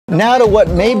Now to what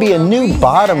may be a new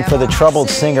bottom for the troubled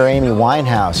singer Amy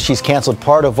Winehouse. She's canceled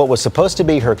part of what was supposed to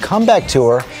be her comeback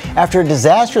tour after a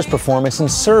disastrous performance in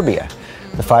Serbia.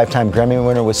 The five-time Grammy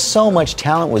winner with so much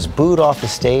talent was booed off the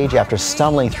stage after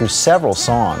stumbling through several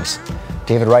songs.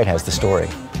 David Wright has the story.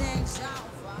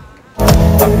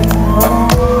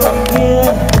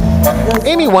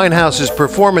 Amy Winehouse's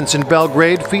performance in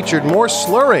Belgrade featured more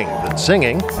slurring than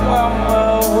singing.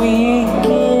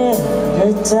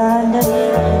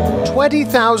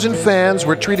 20,000 fans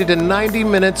were treated to 90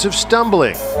 minutes of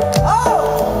stumbling,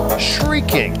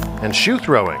 shrieking, and shoe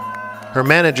throwing. Her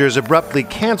managers abruptly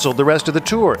canceled the rest of the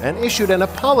tour and issued an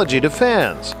apology to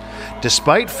fans.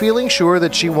 Despite feeling sure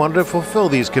that she wanted to fulfill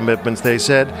these commitments, they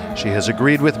said she has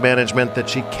agreed with management that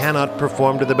she cannot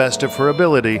perform to the best of her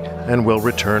ability and will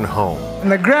return home.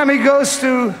 And the Grammy goes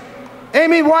to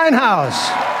Amy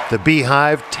Winehouse. The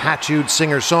Beehive tattooed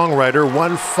singer-songwriter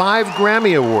won 5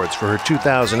 Grammy Awards for her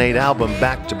 2008 album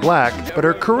Back to Black, but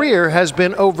her career has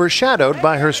been overshadowed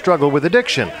by her struggle with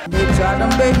addiction.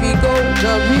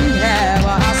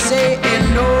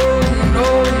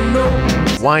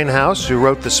 Winehouse, who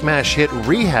wrote the smash hit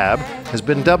Rehab, has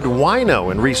been dubbed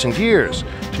Wino in recent years.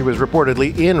 She was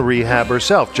reportedly in rehab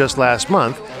herself just last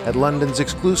month at London's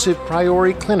exclusive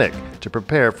Priori Clinic to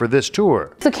prepare for this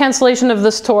tour. The cancellation of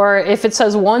this tour, if it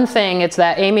says one thing, it's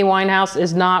that Amy Winehouse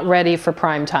is not ready for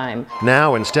prime time.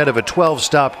 Now, instead of a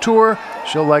 12-stop tour,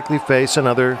 she'll likely face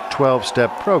another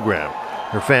 12-step program.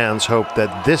 Her fans hope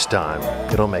that this time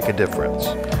it'll make a difference.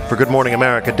 For Good Morning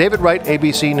America, David Wright,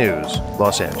 ABC News,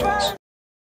 Los Angeles.